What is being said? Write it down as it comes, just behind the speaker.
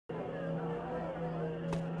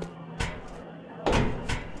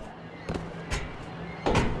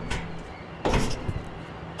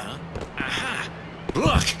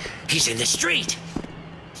Look, he's in the street.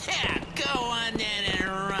 Yeah, go on then and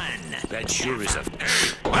run. That sure is a...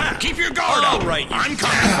 Keep your guard up. All right, I'm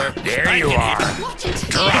coming. There you are. Watch it.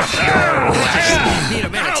 Need a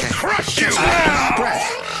minute. I'll crush you.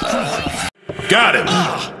 Breath. Got him.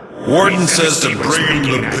 Warden says to bring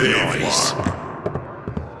him the pavelock.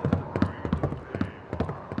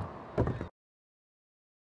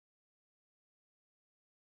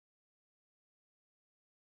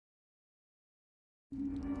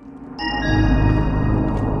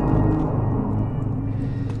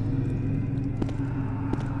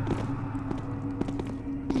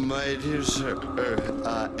 My dear sir,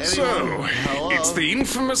 So, hello? it's the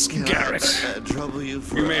infamous Garrett. Trouble you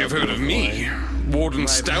for You may have heard of me, Warden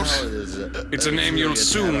Stout. It's a name you'll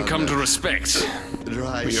soon come to respect.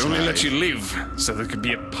 We only let you live so there could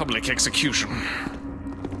be a public execution.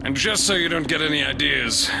 And just so you don't get any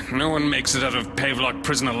ideas, no one makes it out of Pavelock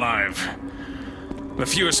prison alive. The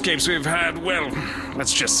few escapes we've had, well,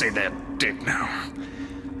 let's just say they're dead now.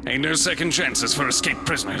 Ain't no second chances for escaped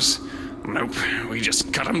prisoners. Nope, we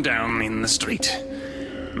just cut them down in the street.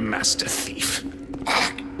 Master thief.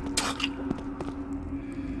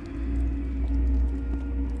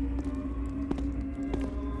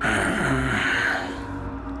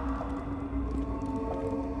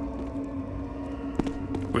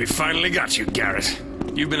 We finally got you, Garrett.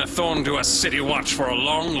 You've been a thorn to us City Watch for a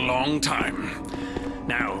long, long time.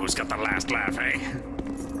 Now who's got the last laugh, eh?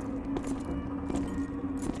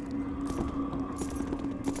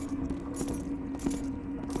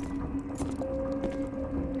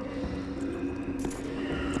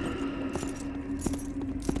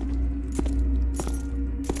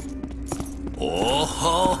 Oh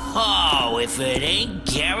ho ho, if it ain't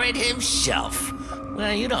Garrett himself.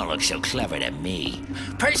 Well, you don't look so clever to me.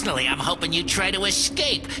 Personally, I'm hoping you try to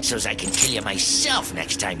escape, so's I can kill you myself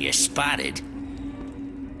next time you're spotted.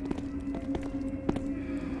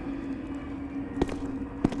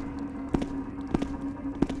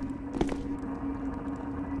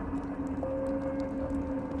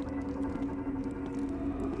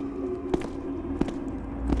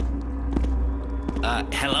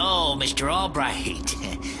 Hello, Mr. Albright.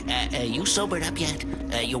 You sobered up yet?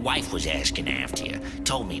 Your wife was asking after you.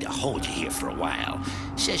 Told me to hold you here for a while.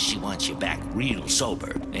 Says she wants you back real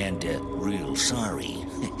sober and real sorry.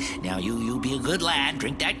 Now you be a good lad.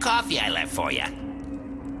 Drink that coffee I left for you.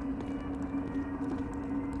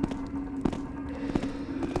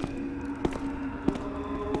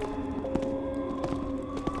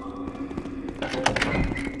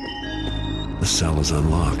 The cell is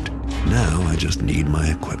unlocked. Now I just need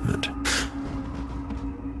my equipment.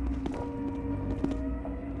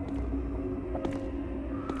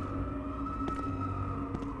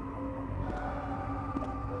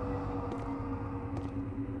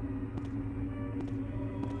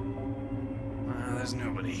 There's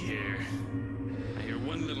nobody here. I hear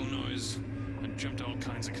one little noise and jump to all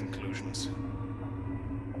kinds of conclusions.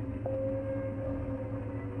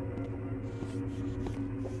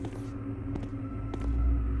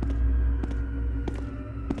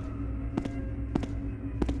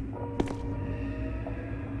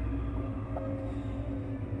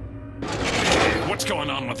 What's going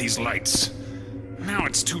on with these lights? Now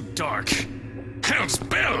it's too dark. Hell's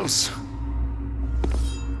bells!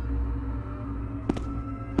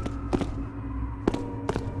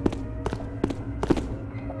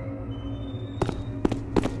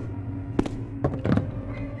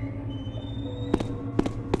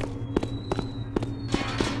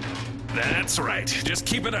 That's right. Just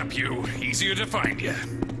keep it up, you. Easier to find you.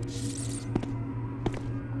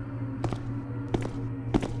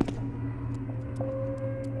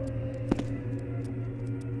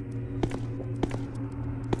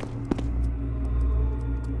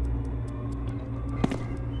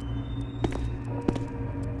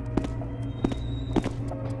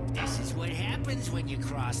 This is what happens when you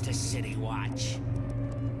cross the City Watch.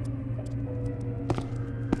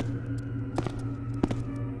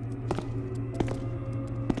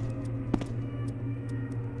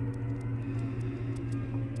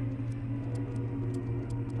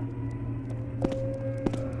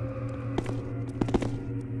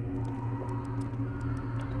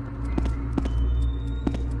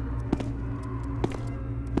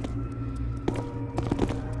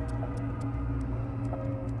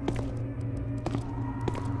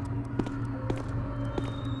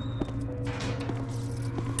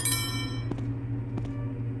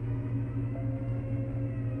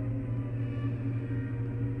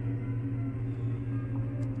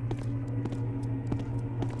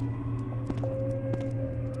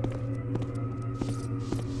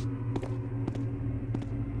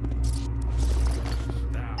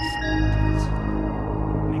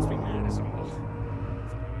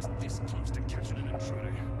 This close to catching an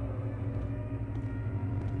intruder.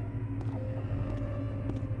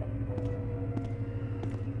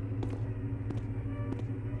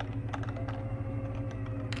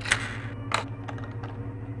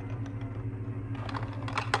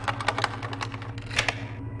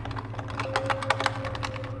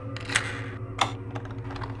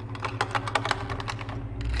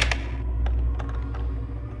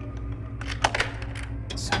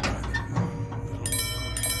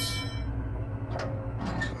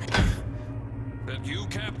 That you,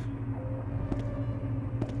 Cap?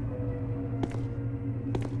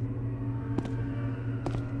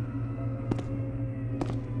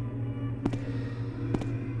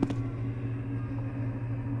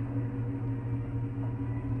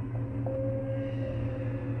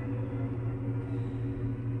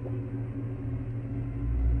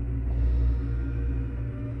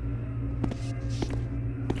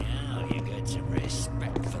 Now you got some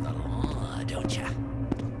respect for the law, don't ya?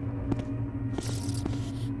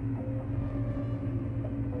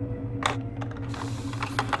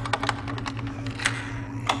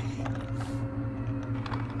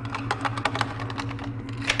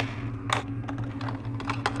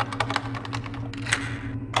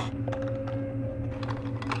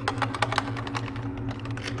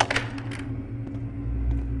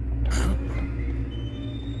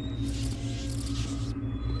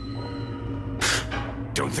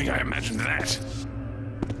 Don't think I imagined that.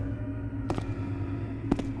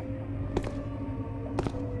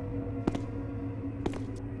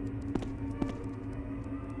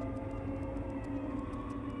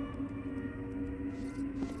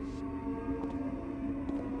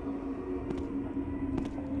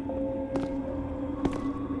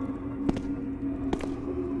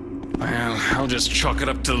 Well, I'll just chalk it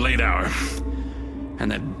up to the late hour.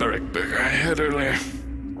 And that Burrick burger I had earlier.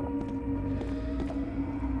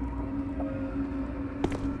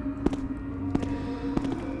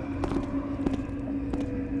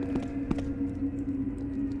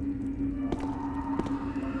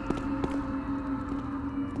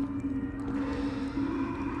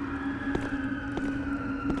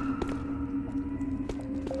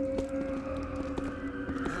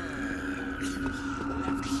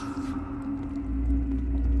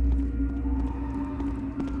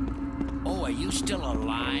 Oh, are you still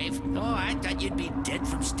alive? Oh, I thought you'd be dead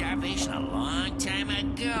from starvation a long time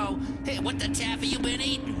ago. Hey, what the taff have you been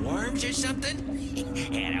eating? Worms or something?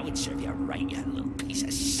 And I would serve you right, you little piece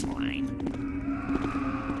of slime.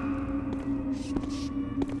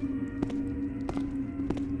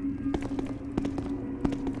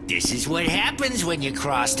 This is what happens when you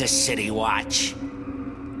cross the city watch.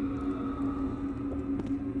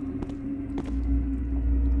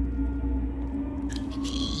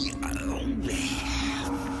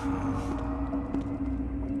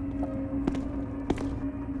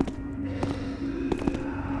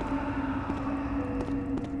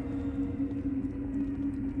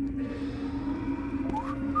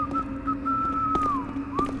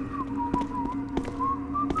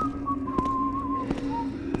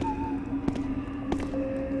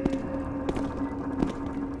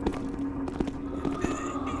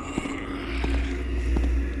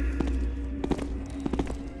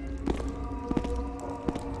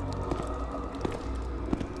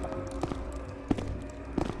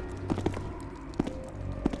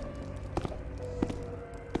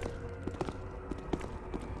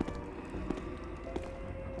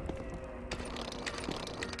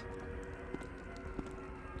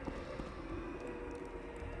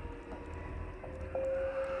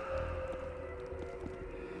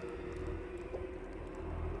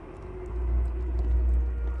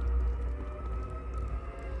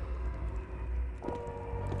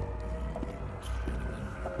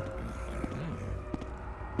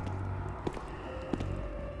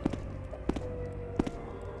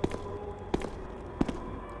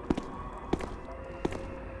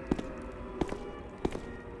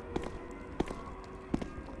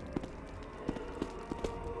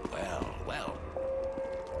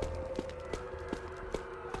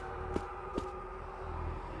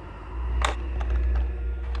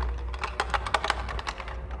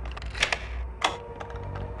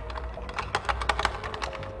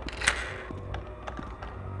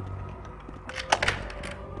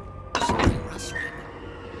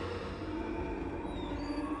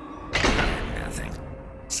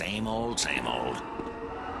 Same old, same old.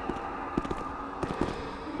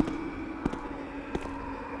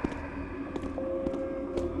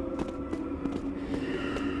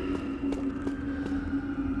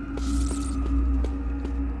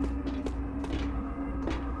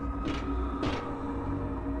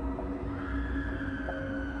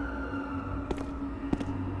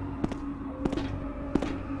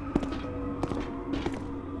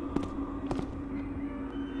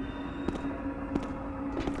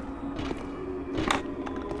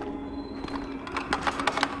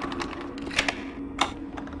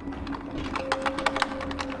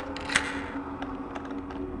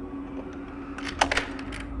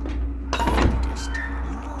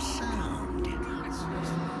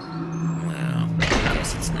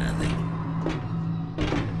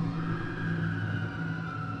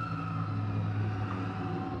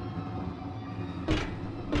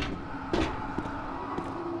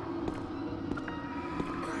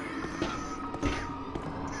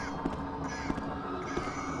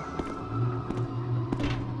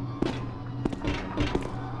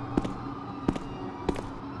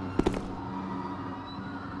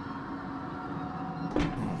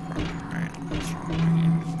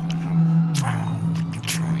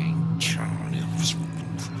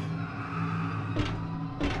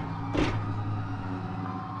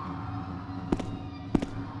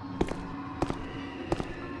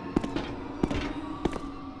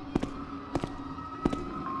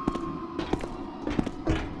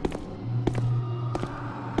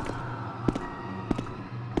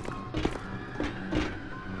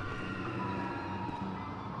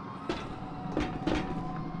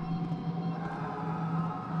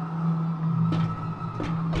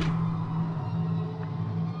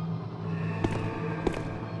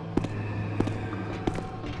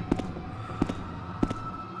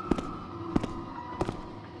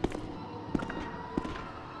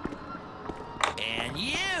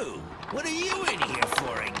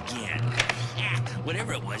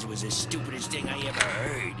 whatever it was the stupidest thing I ever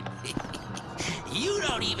heard. You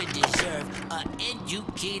don't even deserve an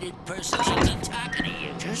educated person to be talking to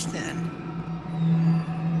you. Just then,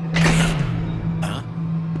 Huh?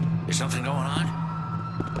 Is something going on?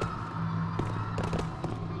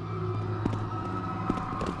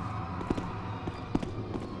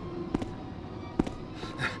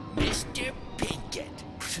 Mr. Pinkett,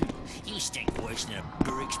 you stink worse than a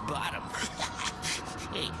brick's bottom.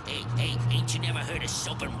 Hey, ain't you never heard of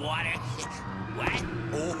soap and water? What?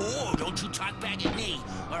 Oh, don't you talk back at me,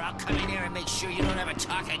 or I'll come in there and make sure you don't ever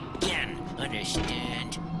talk again.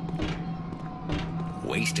 Understand?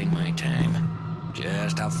 wasting my time.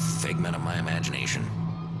 Just a figment of my imagination.